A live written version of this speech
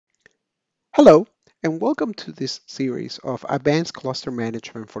Hello, and welcome to this series of Advanced Cluster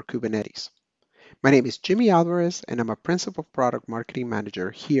Management for Kubernetes. My name is Jimmy Alvarez, and I'm a Principal Product Marketing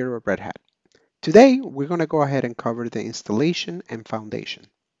Manager here at Red Hat. Today, we're going to go ahead and cover the installation and foundation.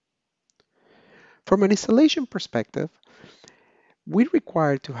 From an installation perspective, we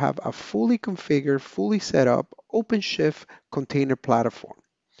require to have a fully configured, fully set up OpenShift container platform,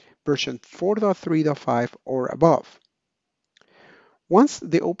 version 4.3.5 or above. Once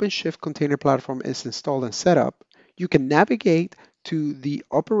the OpenShift container platform is installed and set up, you can navigate to the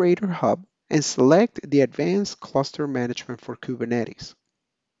Operator Hub and select the Advanced Cluster Management for Kubernetes.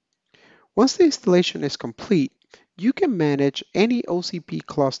 Once the installation is complete, you can manage any OCP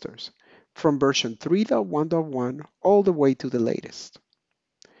clusters from version 3.1.1 all the way to the latest.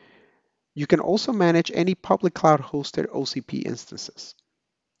 You can also manage any public cloud hosted OCP instances.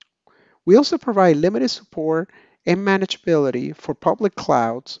 We also provide limited support and manageability for public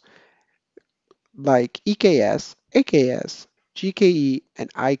clouds like EKS, AKS, GKE,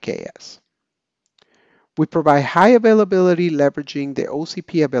 and IKS. We provide high availability leveraging the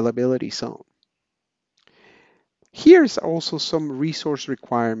OCP availability zone. Here's also some resource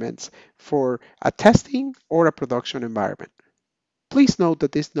requirements for a testing or a production environment. Please note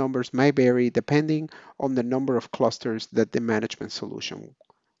that these numbers may vary depending on the number of clusters that the management solution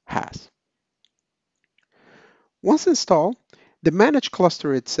has. Once installed, the managed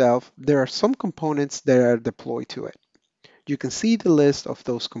cluster itself, there are some components that are deployed to it. You can see the list of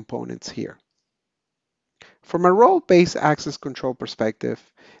those components here. From a role-based access control perspective,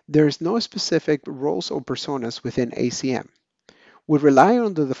 there is no specific roles or personas within ACM. We rely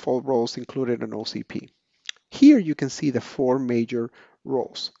on the default roles included in OCP. Here you can see the four major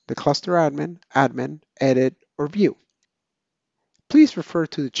roles: the cluster admin, admin, edit, or view. Please refer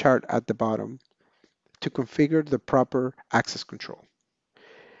to the chart at the bottom to configure the proper access control.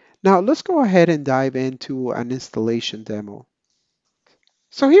 Now let's go ahead and dive into an installation demo.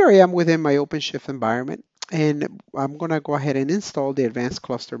 So here I am within my OpenShift environment, and I'm going to go ahead and install the Advanced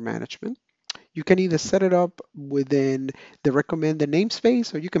Cluster Management. You can either set it up within the recommended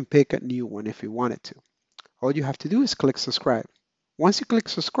namespace, or you can pick a new one if you wanted to. All you have to do is click subscribe. Once you click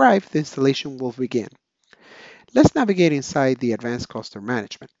subscribe, the installation will begin. Let's navigate inside the Advanced Cluster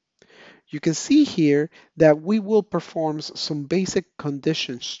Management. You can see here that we will perform some basic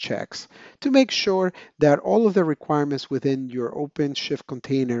conditions checks to make sure that all of the requirements within your OpenShift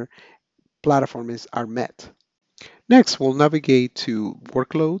container platform are met. Next, we'll navigate to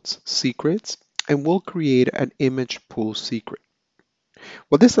Workloads, Secrets, and we'll create an image pool secret.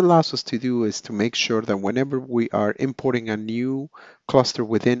 What this allows us to do is to make sure that whenever we are importing a new cluster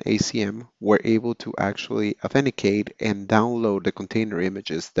within ACM, we're able to actually authenticate and download the container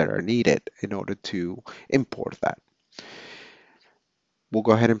images that are needed in order to import that. We'll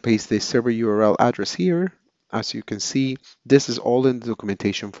go ahead and paste the server URL address here. As you can see, this is all in the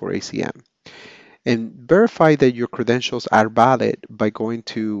documentation for ACM. And verify that your credentials are valid by going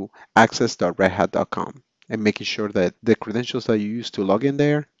to access.redhat.com and making sure that the credentials that you use to log in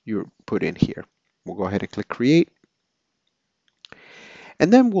there, you put in here. We'll go ahead and click create.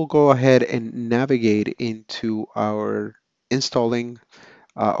 And then we'll go ahead and navigate into our installing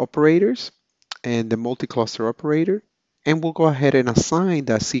operators and the multi-cluster operator. And we'll go ahead and assign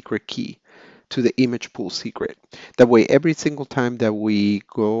that secret key to the image pool secret. That way, every single time that we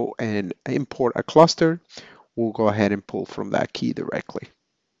go and import a cluster, we'll go ahead and pull from that key directly.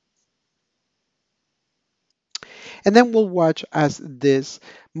 And then we'll watch as this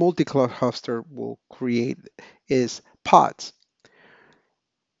multi-cluster will create is pods.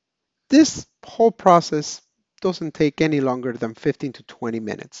 This whole process doesn't take any longer than 15 to 20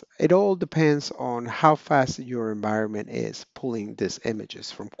 minutes. It all depends on how fast your environment is pulling these images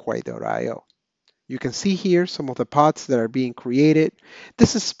from Quay.io. You can see here some of the pods that are being created.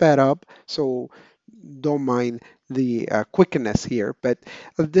 This is sped up, so don't mind the quickness here, but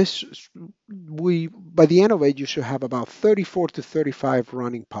by the end of it, you should have about 34 to 35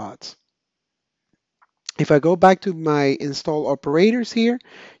 running pods. If I go back to my install operators here,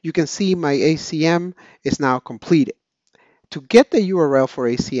 you can see my ACM is now completed. To get the URL for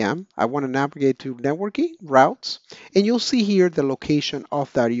ACM, I want to navigate to networking, routes, and you'll see here the location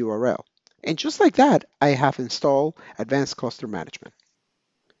of that URL. And just like that, I have installed Advanced Cluster Management.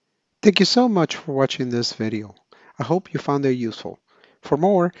 Thank you so much for watching this video. I hope you found it useful. For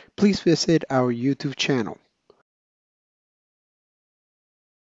more, please visit our YouTube channel.